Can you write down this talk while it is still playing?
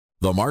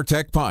The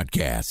MarTech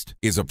Podcast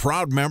is a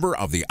proud member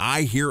of the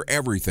I Hear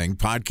Everything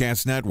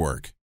Podcast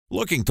Network.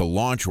 Looking to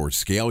launch or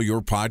scale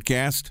your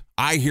podcast?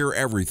 I Hear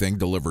Everything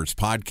delivers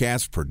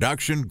podcast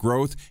production,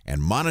 growth,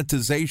 and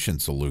monetization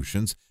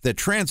solutions that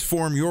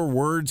transform your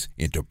words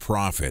into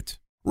profit.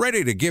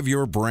 Ready to give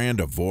your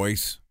brand a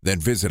voice? Then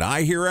visit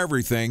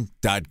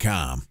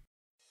iheareverything.com.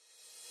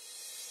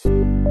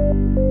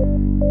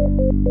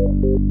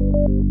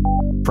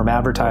 From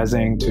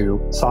advertising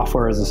to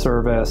software as a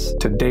service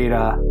to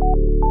data.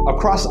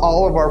 Across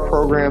all of our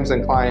programs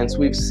and clients,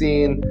 we've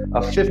seen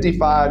a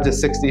 55 to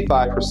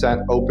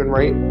 65% open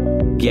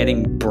rate.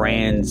 Getting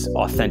brands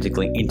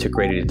authentically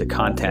integrated into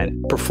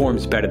content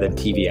performs better than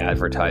TV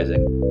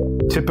advertising.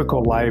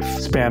 Typical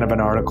lifespan of an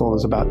article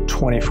is about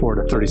 24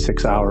 to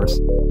 36 hours.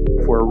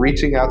 If we're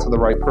reaching out to the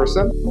right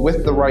person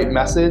with the right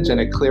message and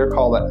a clear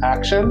call to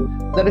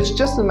action, then it's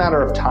just a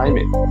matter of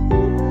timing.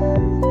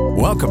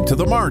 Welcome to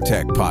the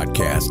MarTech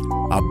Podcast,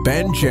 a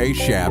Ben J.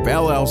 Shap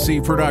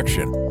LLC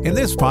production. In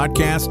this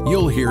podcast,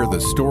 you'll hear the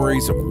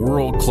stories of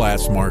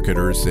world-class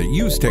marketers that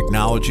use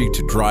technology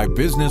to drive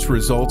business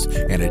results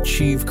and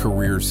achieve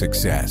career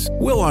success.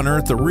 We'll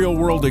unearth the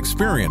real-world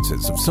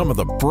experiences of some of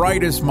the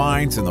brightest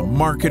minds in the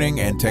marketing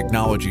and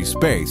technology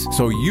space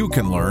so you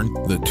can learn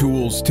the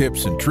tools,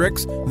 tips, and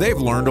tricks they've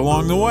learned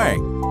along the way.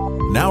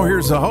 Now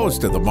here's the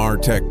host of the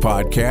MarTech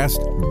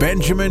Podcast,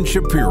 Benjamin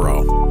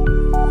Shapiro.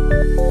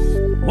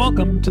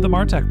 Welcome to the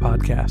MarTech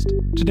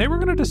Podcast. Today we're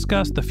going to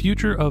discuss the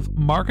future of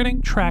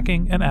marketing,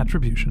 tracking, and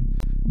attribution.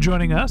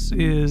 Joining us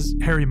is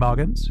Harry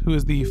Moggins, who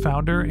is the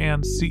founder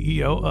and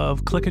CEO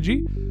of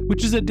Clickagy,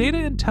 which is a data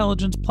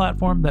intelligence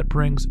platform that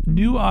brings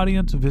new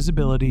audience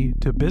visibility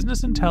to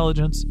business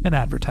intelligence and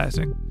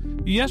advertising.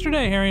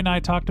 Yesterday, Harry and I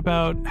talked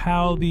about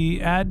how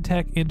the ad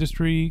tech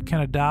industry can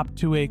adapt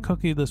to a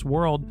cookieless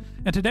world,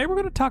 and today we're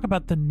going to talk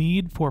about the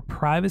need for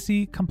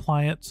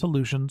privacy-compliant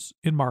solutions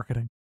in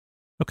marketing.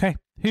 Okay,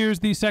 here's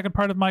the second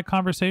part of my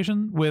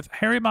conversation with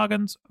Harry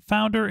Moggins,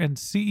 founder and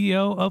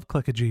CEO of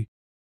Clickagy.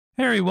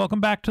 Harry,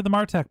 welcome back to the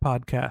MarTech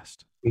Podcast.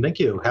 Thank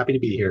you. Happy to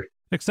be here.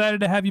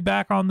 Excited to have you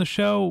back on the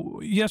show.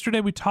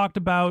 Yesterday, we talked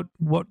about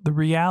what the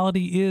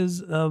reality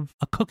is of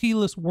a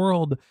cookieless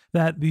world,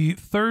 that the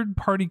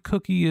third-party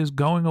cookie is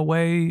going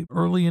away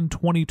early in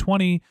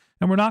 2020,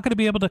 and we're not going to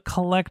be able to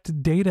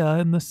collect data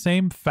in the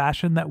same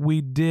fashion that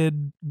we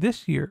did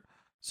this year.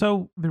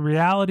 So the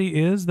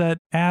reality is that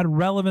ad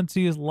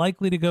relevancy is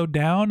likely to go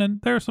down,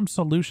 and there are some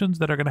solutions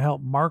that are going to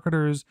help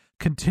marketers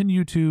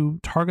continue to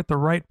target the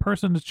right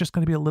person. It's just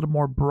going to be a little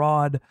more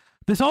broad.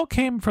 This all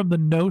came from the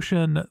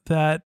notion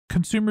that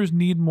consumers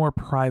need more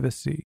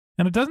privacy.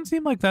 And it doesn't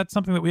seem like that's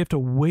something that we have to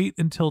wait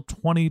until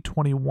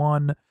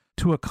 2021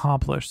 to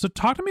accomplish. So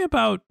talk to me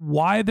about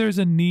why there's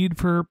a need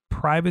for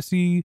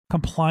privacy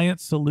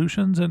compliant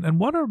solutions, and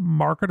what are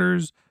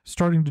marketers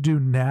starting to do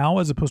now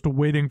as opposed to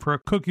waiting for a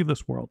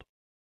cookieless world?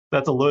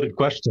 That's a loaded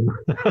question.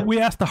 We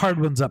asked the hard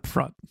ones up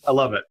front. I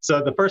love it.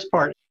 So the first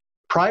part,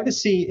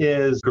 privacy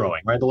is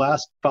growing, right? The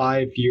last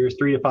 5 years,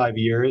 3 to 5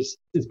 years,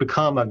 it's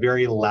become a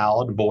very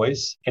loud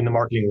voice in the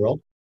marketing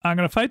world. I'm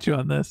going to fight you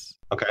on this.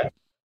 Okay.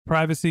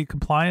 Privacy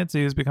compliance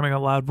is becoming a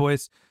loud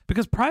voice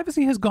because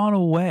privacy has gone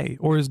away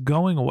or is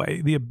going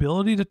away. The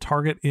ability to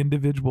target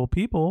individual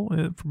people,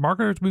 for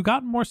marketers, we've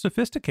gotten more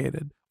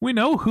sophisticated. We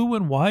know who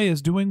and why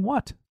is doing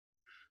what.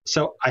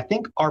 So I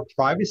think our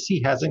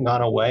privacy hasn't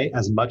gone away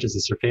as much as the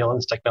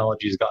surveillance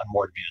technology has gotten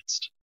more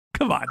advanced.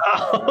 Come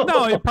on.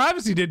 No, your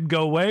privacy didn't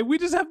go away. We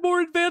just have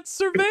more advanced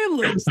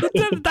surveillance.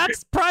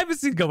 That's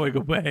privacy going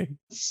away.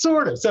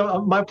 Sort of.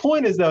 So my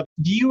point is that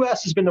the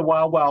U.S. has been the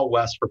wild, wild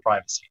west for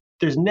privacy.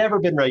 There's never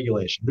been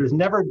regulation. There's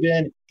never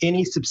been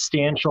any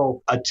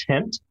substantial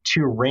attempt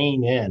to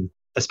rein in,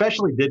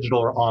 especially digital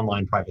or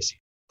online privacy.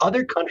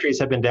 Other countries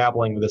have been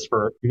dabbling with this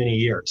for many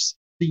years.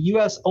 The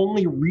U.S.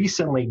 only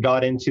recently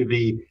got into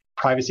the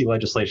privacy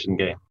legislation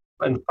game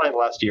in the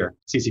last year,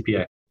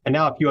 CCPA. And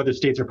now a few other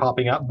states are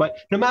popping up. But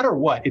no matter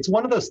what, it's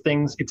one of those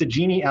things, it's a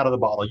genie out of the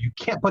bottle. You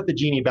can't put the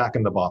genie back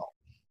in the bottle.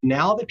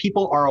 Now that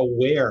people are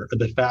aware of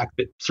the fact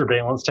that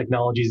surveillance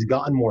technology has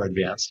gotten more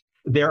advanced,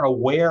 they're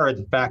aware of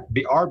the fact that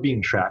they are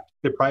being tracked,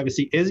 their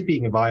privacy is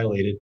being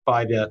violated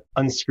by the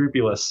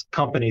unscrupulous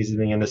companies in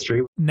the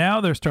industry.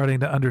 Now they're starting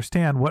to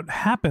understand what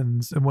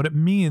happens and what it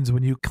means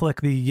when you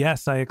click the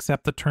yes, I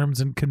accept the terms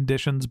and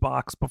conditions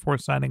box before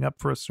signing up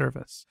for a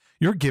service.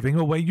 You're giving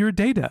away your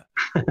data.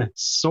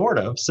 Sort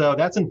of. So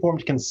that's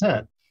informed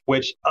consent,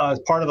 which as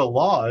part of the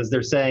law is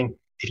they're saying,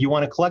 if you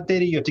want to collect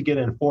data, you have to get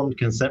an informed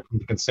consent from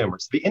the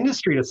consumers. The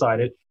industry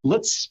decided,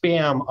 let's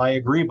spam I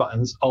agree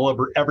buttons all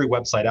over every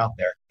website out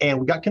there. And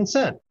we got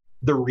consent.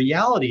 The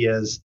reality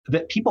is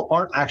that people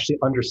aren't actually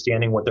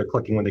understanding what they're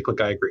clicking when they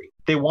click I agree.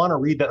 They want to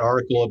read that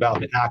article about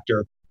the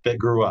actor that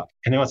grew up,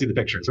 and they want to see the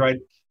pictures, right?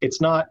 It's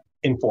not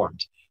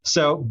informed.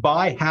 So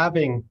by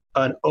having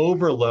an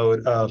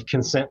overload of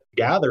consent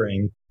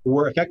gathering,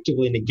 we're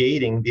effectively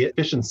negating the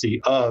efficiency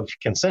of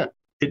consent.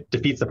 It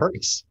defeats the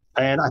purpose.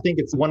 And I think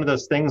it's one of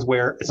those things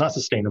where it's not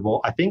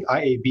sustainable. I think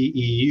IAB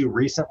EU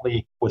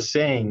recently was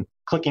saying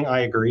clicking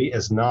I agree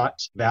is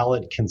not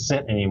valid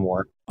consent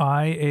anymore.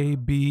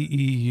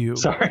 IABEU.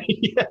 Sorry.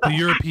 Yeah. The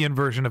European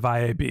version of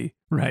IAB.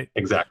 Right.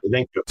 Exactly.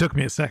 Thank you. Took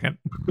me a second.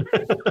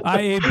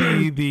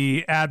 IAB,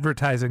 the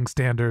advertising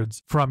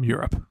standards from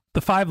Europe.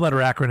 The 5-letter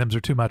acronyms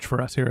are too much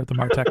for us here at the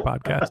Martech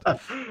podcast.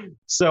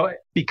 So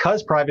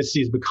because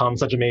privacy has become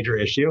such a major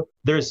issue,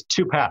 there's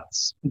two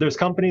paths. There's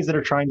companies that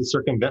are trying to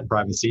circumvent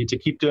privacy to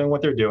keep doing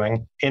what they're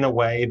doing in a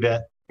way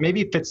that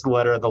maybe fits the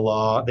letter of the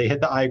law. They hit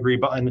the I agree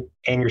button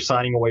and you're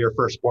signing away your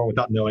firstborn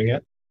without knowing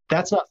it.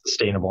 That's not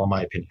sustainable, in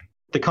my opinion.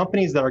 The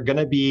companies that are going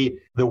to be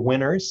the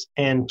winners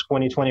in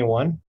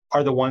 2021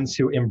 are the ones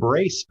who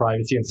embrace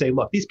privacy and say,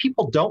 look, these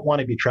people don't want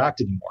to be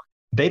tracked anymore.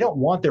 They don't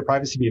want their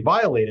privacy to be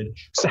violated.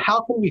 So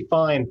how can we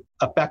find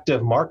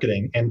effective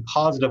marketing and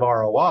positive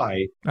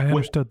ROI? I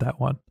understood that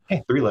one.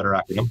 3-letter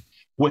acronym,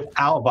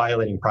 without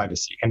violating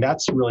privacy. And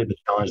that's really the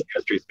challenge the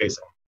industry is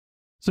facing.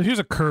 So here's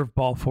a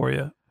curveball for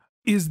you.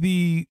 Is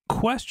the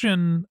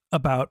question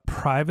about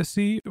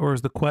privacy or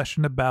is the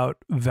question about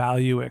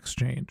value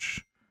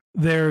exchange?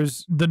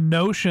 There's the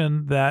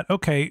notion that,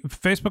 okay,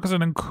 Facebook is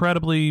an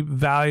incredibly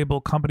valuable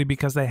company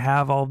because they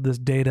have all of this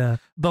data.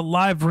 The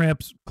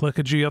LiveRamps,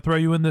 Clickagy, I'll throw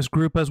you in this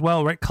group as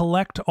well, right?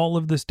 Collect all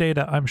of this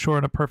data, I'm sure,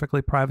 in a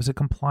perfectly privacy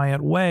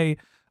compliant way.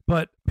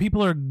 But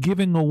people are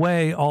giving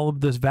away all of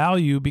this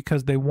value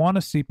because they want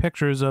to see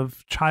pictures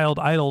of child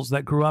idols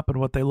that grew up and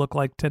what they look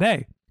like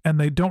today. And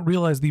they don't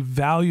realize the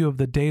value of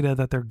the data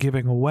that they're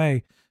giving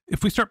away.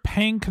 If we start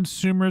paying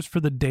consumers for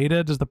the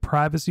data, does the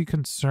privacy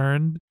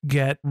concern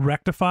get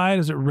rectified?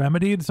 Is it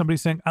remedied? Somebody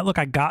saying, look,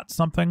 I got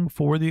something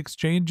for the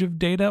exchange of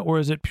data? Or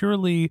is it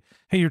purely,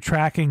 hey, you're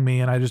tracking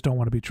me and I just don't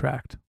want to be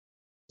tracked?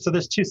 So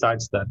there's two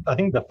sides to that. I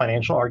think the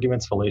financial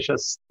argument's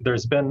fallacious.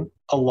 There's been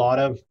a lot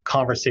of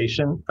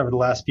conversation over the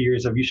last few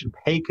years of you should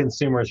pay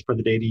consumers for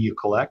the data you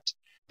collect.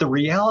 The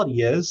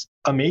reality is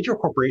a major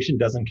corporation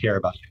doesn't care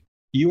about you.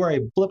 You are a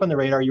blip on the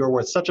radar. You are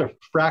worth such a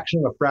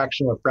fraction of a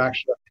fraction of a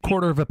fraction.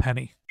 Quarter of a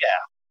penny. Yeah.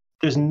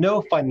 There's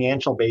no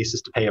financial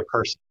basis to pay a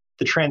person.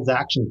 The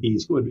transaction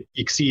fees would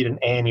exceed an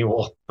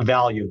annual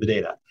value of the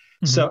data.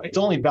 Mm-hmm. So it's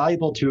only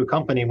valuable to a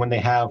company when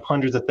they have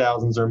hundreds of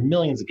thousands or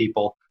millions of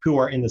people who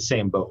are in the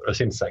same boat or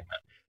same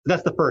segment.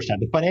 That's the first half.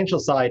 The financial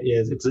side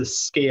is it's a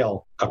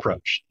scale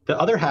approach. The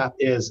other half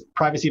is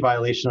privacy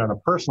violation on a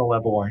personal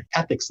level or an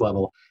ethics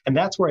level. And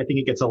that's where I think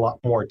it gets a lot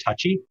more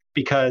touchy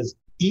because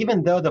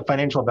even though the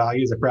financial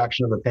value is a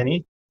fraction of a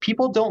penny,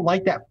 people don't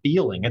like that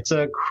feeling. It's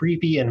a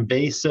creepy,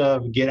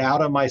 invasive, get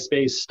out of my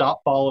space, stop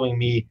following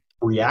me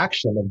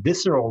reaction, a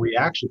visceral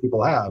reaction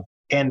people have.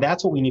 And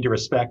that's what we need to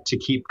respect to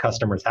keep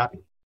customers happy.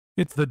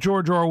 It's the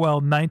George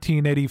Orwell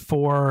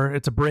 1984.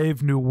 It's a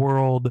brave new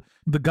world.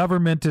 The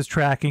government is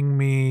tracking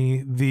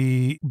me.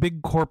 The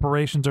big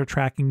corporations are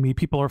tracking me.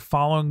 People are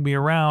following me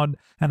around.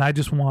 And I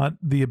just want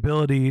the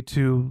ability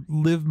to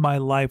live my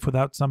life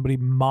without somebody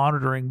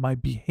monitoring my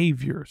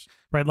behaviors,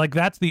 right? Like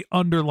that's the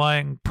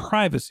underlying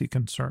privacy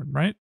concern,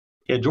 right?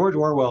 Yeah, George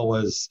Orwell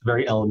was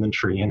very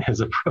elementary in his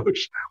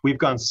approach. We've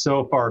gone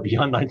so far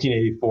beyond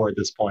 1984 at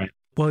this point.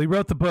 Well, he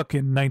wrote the book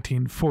in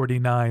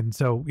 1949,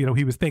 so,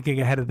 he was thinking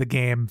ahead of the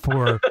game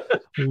for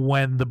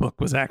when the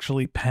book was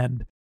actually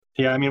penned.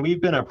 Yeah, I mean,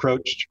 we've been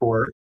approached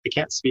I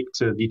can't speak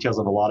to the details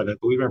of a lot of it,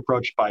 but we've been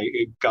approached by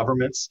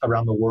governments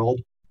around the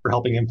world for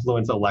helping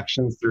influence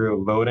elections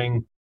through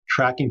voting,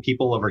 tracking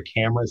people over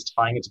cameras,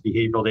 tying it to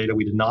behavioral data.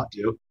 We did not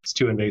do. It's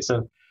too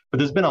invasive. But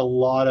there's been a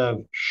lot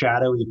of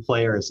shadowy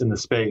players in the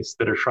space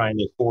that are trying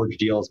to forge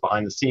deals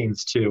behind the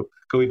scenes to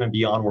go even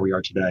beyond where we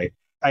are today.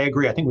 I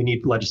agree. I think we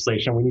need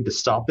legislation. We need to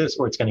stop this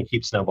or it's going to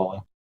keep snowballing.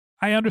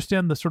 I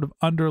understand the sort of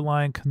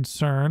underlying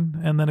concern.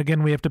 And then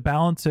again, we have to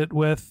balance it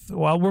with,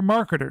 well, we're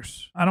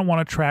marketers. I don't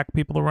want to track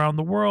people around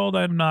the world.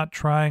 I'm not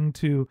trying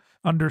to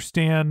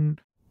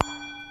understand.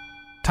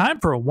 Time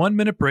for a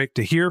 1-minute break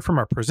to hear from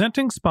our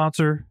presenting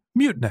sponsor,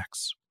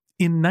 Mutinex.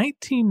 In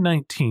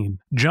 1919,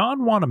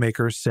 John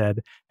Wanamaker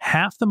said,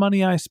 "Half the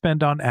money I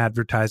spend on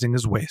advertising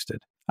is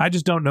wasted. I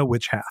just don't know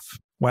which half."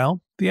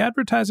 Well, the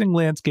advertising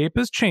landscape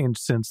has changed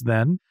since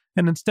then,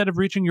 and instead of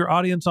reaching your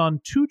audience on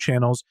 2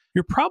 channels,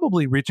 you're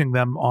probably reaching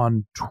them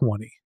on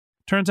 20.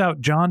 Turns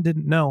out John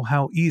didn't know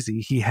how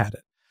easy he had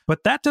it.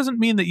 But that doesn't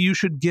mean that you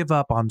should give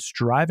up on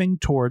striving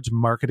towards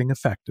marketing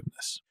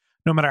effectiveness.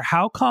 No matter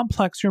how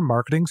complex your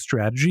marketing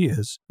strategy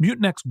is,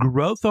 Mutinex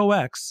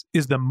GrowthOS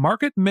is the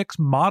market mix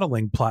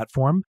modeling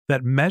platform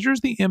that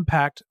measures the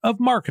impact of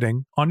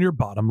marketing on your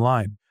bottom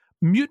line.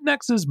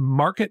 Mutinex's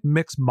market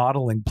mix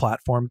modeling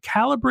platform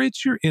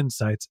calibrates your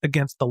insights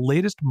against the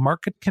latest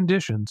market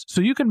conditions so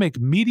you can make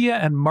media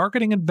and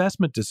marketing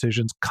investment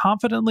decisions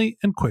confidently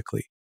and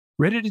quickly.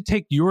 Ready to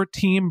take your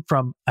team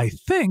from I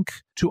think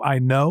to I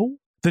know?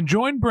 Then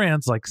join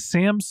brands like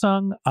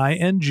Samsung,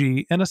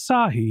 ING, and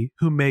Asahi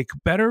who make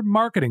better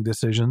marketing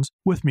decisions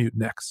with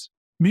Mutinex.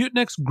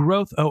 Mutinex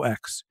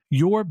GrowthOS.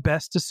 Your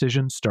best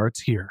decision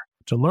starts here.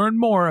 To learn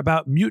more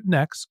about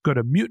Mutinex, go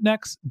to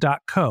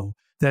mutinex.co.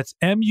 That's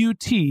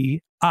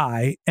MUTINEX.co.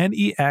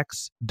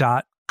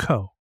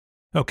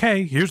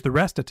 Okay, here's the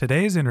rest of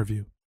today's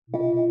interview.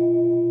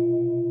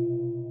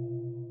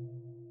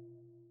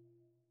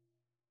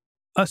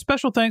 A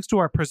special thanks to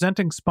our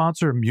presenting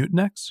sponsor,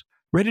 Mutinex.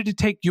 Ready to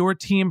take your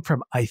team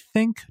from I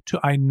think to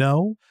I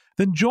know?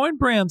 Then join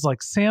brands like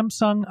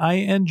Samsung,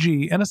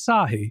 ING, and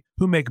Asahi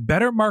who make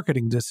better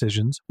marketing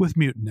decisions with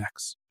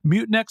Mutinex.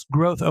 Mutinex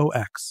Growth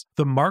OS,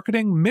 the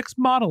marketing mix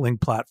modeling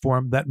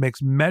platform that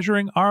makes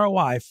measuring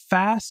ROI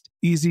fast,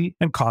 easy,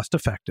 and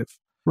cost-effective.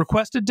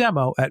 Request a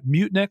demo at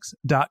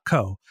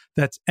Mutinex.co.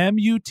 That's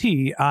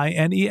Mutinex.co.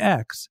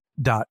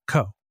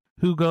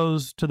 Who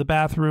goes to the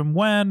bathroom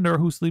when, or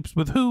who sleeps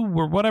with who,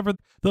 or whatever.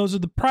 Those are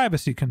the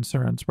privacy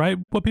concerns, right?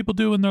 What people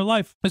do in their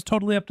life is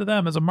totally up to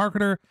them. As a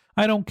marketer,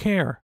 I don't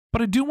care.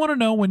 But I do want to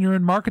know when you're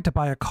in market to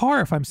buy a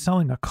car if I'm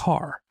selling a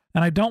car.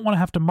 And I don't want to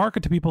have to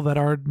market to people that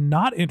are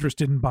not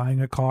interested in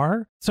buying a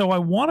car. So I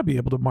want to be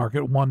able to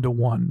market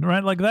one-to-one,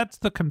 right? Like that's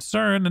the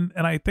concern.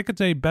 And I think it's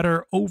a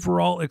better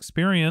overall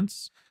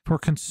experience for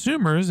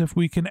consumers if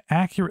we can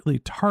accurately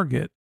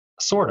target.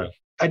 Sort of.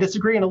 I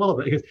disagree in a little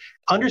bit because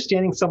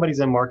understanding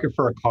somebody's in market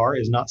for a car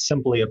is not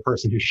simply a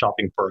person who's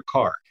shopping for a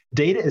car.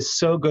 Data is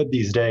so good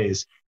these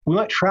days. We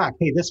might track,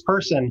 hey, this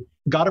person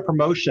got a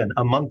promotion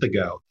a month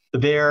ago.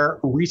 They're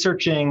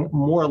researching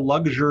more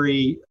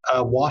luxury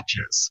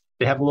watches.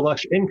 They have a little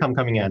extra income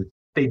coming in.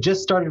 They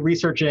just started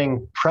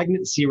researching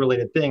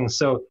pregnancy-related things.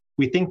 So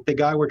we think the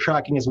guy we're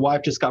tracking, his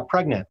wife just got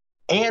pregnant.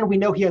 And we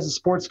know he has a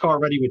sports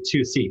car ready with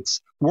 2 seats.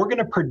 We're going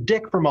to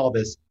predict from all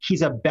this,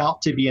 he's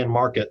about to be in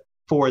market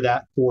for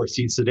that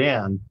 4-seat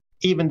sedan,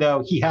 even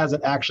though he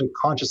hasn't actually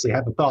consciously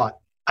had the thought,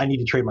 I need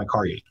to trade my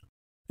car yet.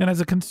 And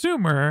as a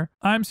consumer,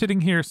 I'm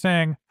sitting here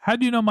saying, how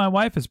do you know my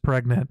wife is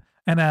pregnant?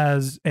 And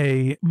as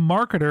a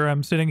marketer,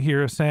 I'm sitting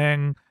here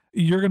saying,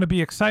 you're going to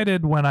be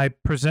excited when I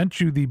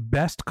present you the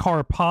best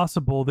car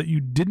possible that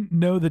you didn't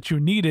know that you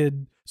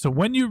needed. So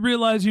when you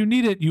realize you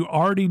need it, you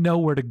already know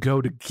where to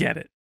go to get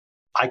it.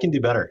 I can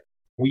do better.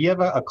 We have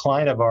a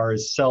client of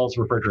ours sells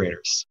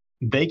refrigerators.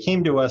 They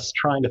came to us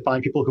trying to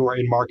find people who are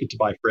in market to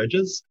buy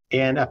fridges.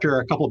 And after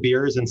a couple of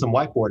beers and some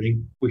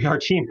whiteboarding, our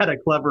team had a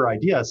clever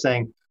idea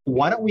saying,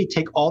 why don't we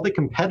take all the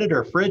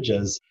competitor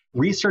fridges,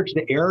 research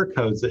the error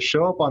codes that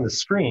show up on the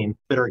screen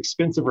that are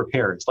expensive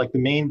repairs, like the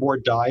main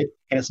board died,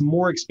 and it's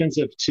more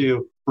expensive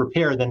to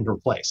repair than to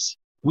replace.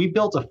 We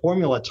built a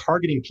formula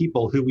targeting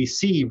people who we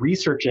see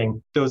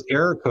researching those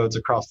error codes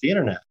across the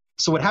internet.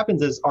 So what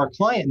happens is our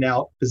client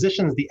now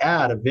positions the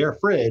ad of their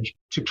fridge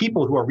to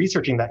people who are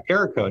researching that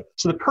error code.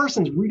 So the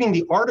person's reading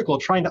the article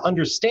trying to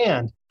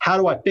understand, how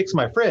do I fix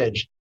my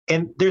fridge?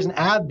 And there's an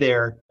ad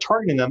there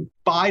targeting them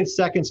 5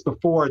 seconds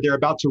before they're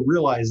about to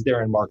realize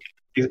they're in market.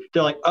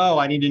 They're like, oh,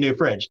 I need a new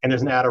fridge. And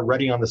there's an ad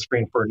already on the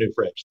screen for a new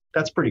fridge.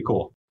 That's pretty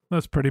cool.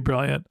 That's pretty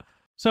brilliant.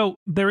 So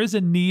there is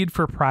a need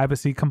for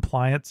privacy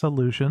compliant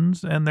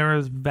solutions, and there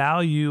is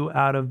value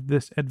out of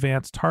this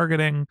advanced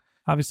targeting.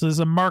 Obviously, this is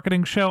a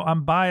marketing show.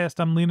 I'm biased.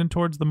 I'm leaning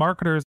towards the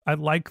marketers. I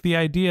like the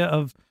idea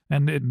of,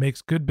 and it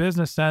makes good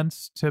business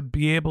sense to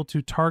be able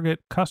to target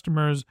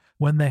customers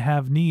when they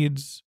have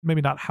needs, maybe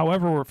not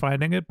however we're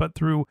finding it, but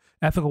through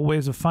ethical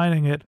ways of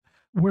finding it.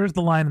 Where's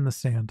the line in the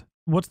sand?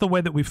 What's the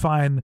way that we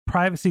find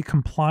privacy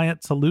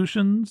compliant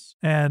solutions,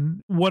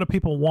 and what do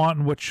people want,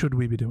 and what should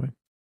we be doing?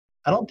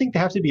 I don't think they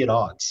have to be at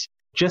odds.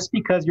 Just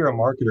because you're a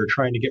marketer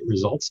trying to get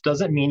results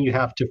doesn't mean you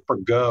have to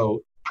forgo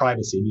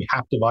privacy and you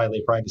have to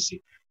violate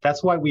privacy.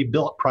 That's why we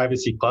built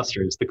privacy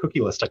clusters, the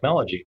cookieless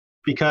technology,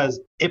 because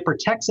it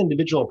protects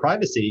individual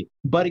privacy,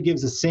 but it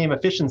gives the same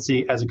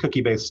efficiency as a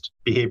cookie-based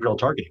behavioral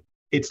targeting.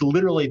 It's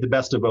literally the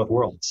best of both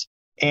worlds.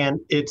 And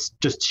it's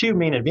just 2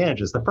 main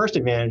advantages. The first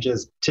advantage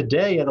is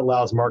today it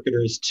allows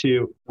marketers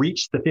to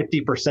reach the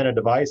 50% of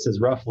devices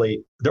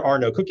roughly there are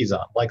no cookies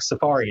on, like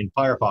Safari and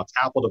Firefox,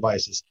 Apple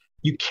devices.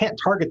 You can't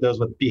target those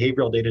with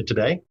behavioral data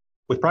today.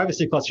 With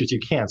privacy clusters, you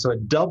can. So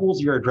it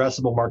doubles your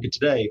addressable market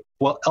today,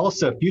 while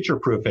also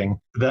future-proofing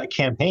the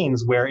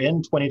campaigns where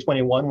in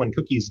 2021, when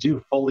cookies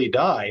do fully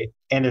die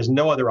and there's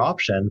no other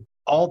option,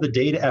 all the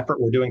data effort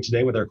we're doing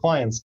today with our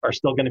clients are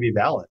still going to be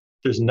valid.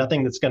 There's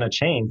nothing that's going to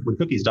change when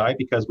cookies die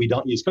because we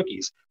don't use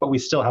cookies, but we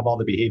still have all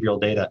the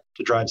behavioral data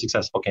to drive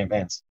successful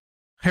campaigns.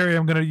 Harry,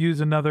 I'm going to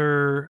use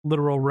another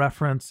literal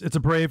reference. It's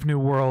a brave new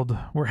world.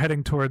 We're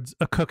heading towards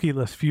a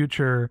cookieless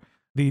future.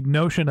 The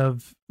notion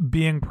of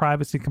being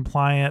privacy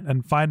compliant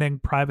and finding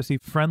privacy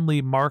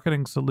friendly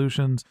marketing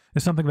solutions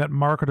is something that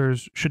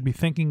marketers should be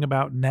thinking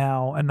about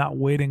now and not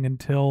waiting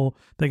until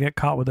they get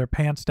caught with their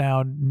pants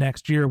down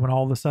next year when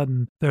all of a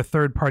sudden their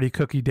third party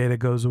cookie data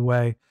goes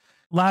away.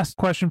 Last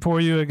question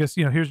for you. I guess,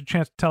 here's a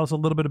chance to tell us a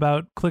little bit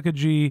about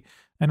Clickagy.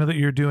 I know that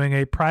you're doing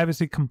a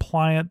privacy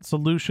compliant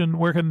solution.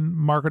 Where can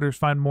marketers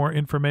find more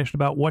information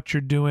about what you're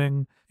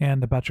doing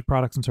and about your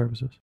products and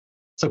services?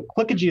 So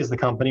Clickagy is the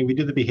company. We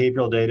do the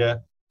behavioral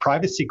data.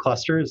 Privacy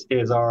Clusters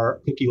is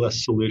our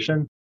cookieless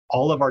solution.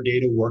 All of our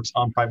data works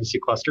on privacy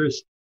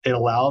clusters. It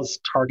allows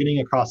targeting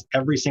across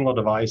every single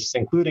device,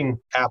 including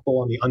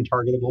Apple and the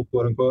untargetable,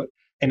 quote unquote,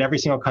 in every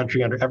single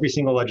country under every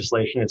single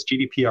legislation. It's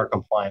GDPR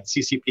compliant,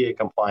 CCPA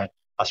compliant,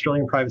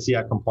 Australian Privacy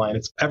Act compliant.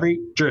 It's every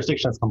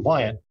jurisdiction that's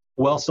compliant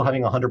while still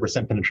having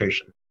 100%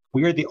 penetration.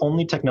 We are the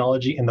only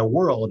technology in the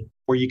world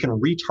where you can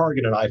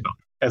retarget an iPhone,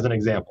 as an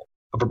example.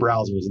 of a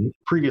browser is in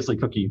previously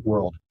cookie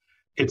world.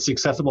 It's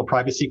accessible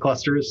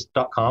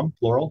privacyclusters.com,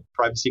 plural,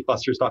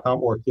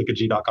 privacyclusters.com or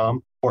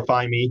clickagy.com, or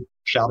find me,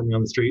 shout at me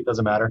on the street,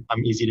 doesn't matter.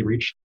 I'm easy to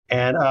reach.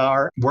 And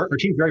our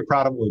team's very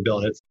proud of what we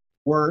built.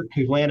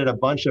 We've landed a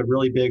bunch of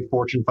really big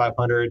Fortune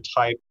 500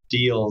 type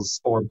deals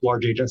or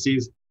large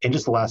agencies in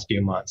just the last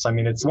few months. I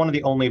mean, it's one of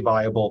the only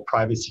viable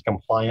privacy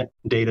compliant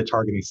data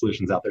targeting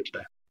solutions out there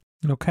today.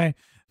 Okay.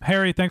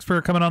 Harry, thanks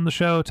for coming on the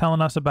show, telling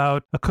us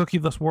about a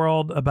cookieless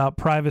world, about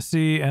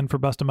privacy, and for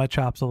busting my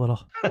chops a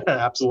little.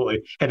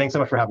 Absolutely. Hey, thanks so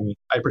much for having me.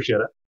 I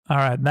appreciate it. All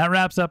right. And that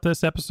wraps up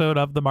this episode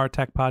of the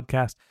MarTech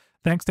Podcast.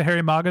 Thanks to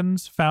Harry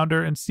Moggins,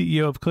 founder and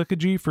CEO of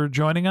Clickagy, for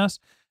joining us.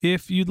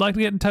 If you'd like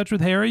to get in touch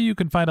with Harry, you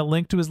can find a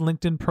link to his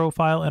LinkedIn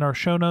profile in our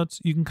show notes.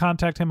 You can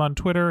contact him on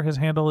Twitter. His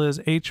handle is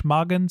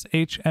hmoggans,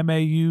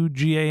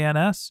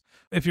 HMAUGANS.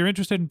 If you're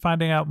interested in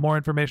finding out more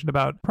information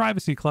about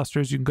privacy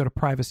clusters, you can go to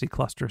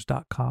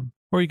privacyclusters.com,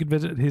 or you can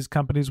visit his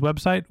company's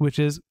website, which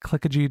is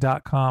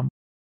clickagy.com.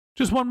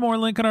 Just one more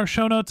link in our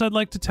show notes I'd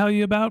like to tell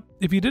you about.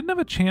 If you didn't have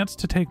a chance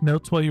to take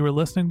notes while you were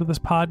listening to this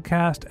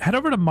podcast, head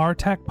over to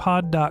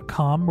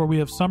martechpod.com, where we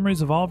have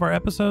summaries of all of our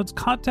episodes,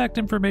 contact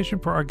information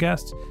for our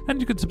guests,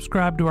 and you can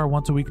subscribe to our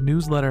once-a-week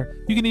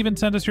newsletter. You can even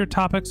send us your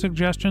topic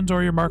suggestions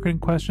or your marketing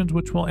questions,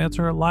 which we'll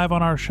answer live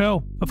on our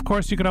show. Of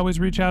course, you could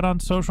always reach out on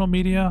social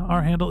media.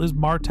 Our handle is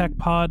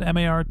martechpod,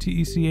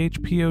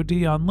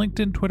 MARTECHPOD, on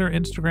LinkedIn, Twitter,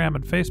 Instagram,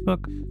 and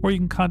Facebook, or you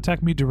can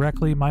contact me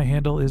directly. My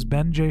handle is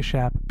Ben J.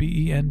 Shap,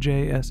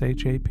 BENJSHAP.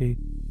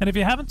 And if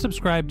you haven't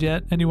subscribed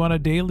yet and you want a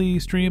daily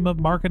stream of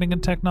marketing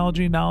and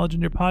technology knowledge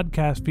in your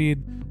podcast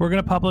feed, we're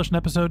going to publish an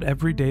episode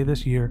every day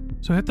this year.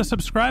 So hit the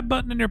subscribe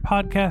button in your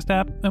podcast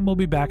app and we'll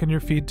be back in your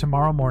feed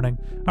tomorrow morning.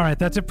 All right,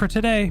 that's it for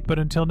today. But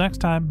until next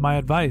time, my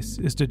advice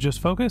is to just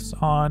focus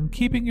on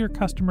keeping your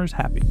customers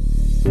happy.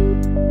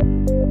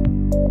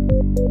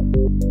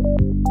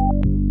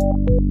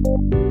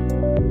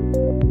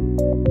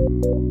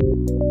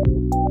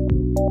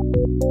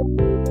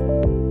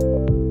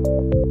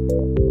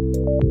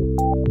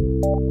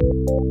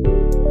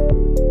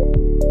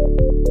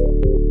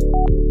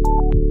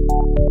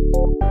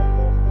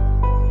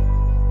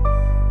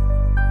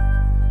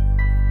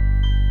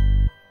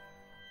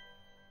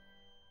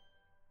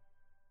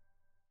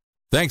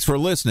 Thanks for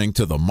listening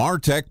to the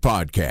MarTech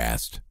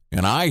Podcast,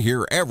 an I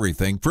Hear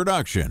Everything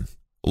production.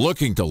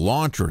 Looking to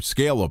launch or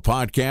scale a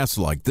podcast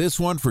like this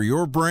one for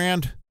your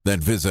brand? Then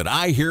visit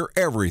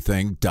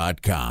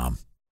iheareverything.com.